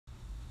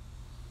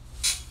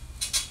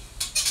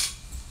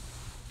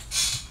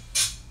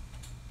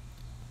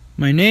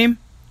My name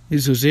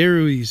is Jose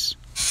Ruiz,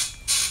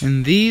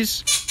 and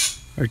these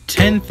are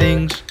 10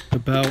 things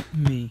about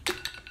me.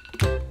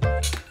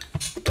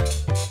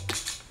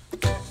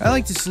 I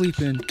like to sleep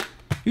in,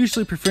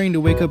 usually preferring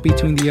to wake up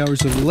between the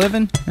hours of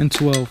 11 and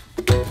 12.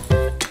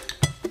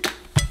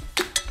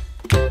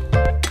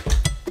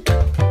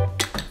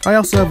 I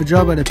also have a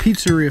job at a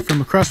pizzeria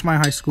from across my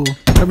high school.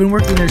 I've been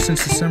working there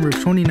since December of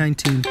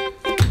 2019.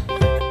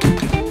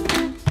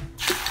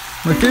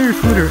 My favorite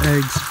food are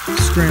eggs,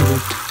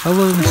 scrambled. I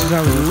love them since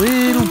I was a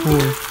little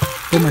boy.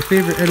 But my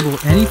favorite edible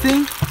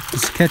anything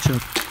is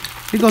ketchup.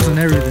 It goes on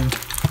everything.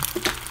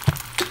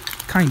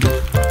 Kind of.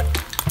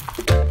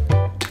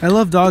 I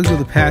love dogs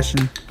with a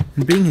passion.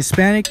 And being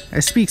Hispanic,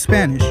 I speak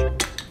Spanish.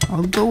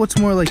 Although it's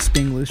more like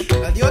Spanglish.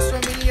 Adiós,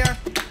 familia.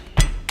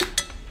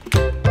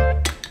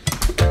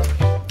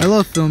 I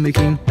love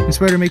filmmaking. I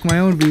inspired to make my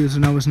own videos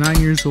when I was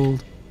 9 years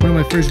old. One of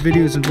my first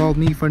videos involved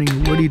me fighting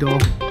a Woody doll.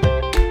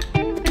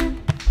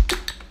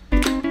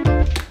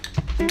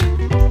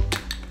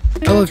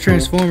 I love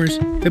Transformers.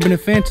 I've been a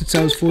fan since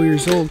I was 4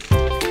 years old.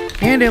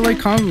 And I like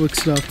comic book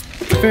stuff.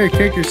 My favorite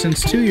character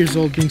since 2 years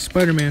old being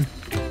Spider-Man.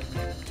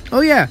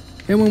 Oh yeah,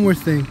 and one more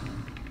thing.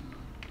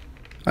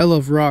 I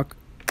love rock.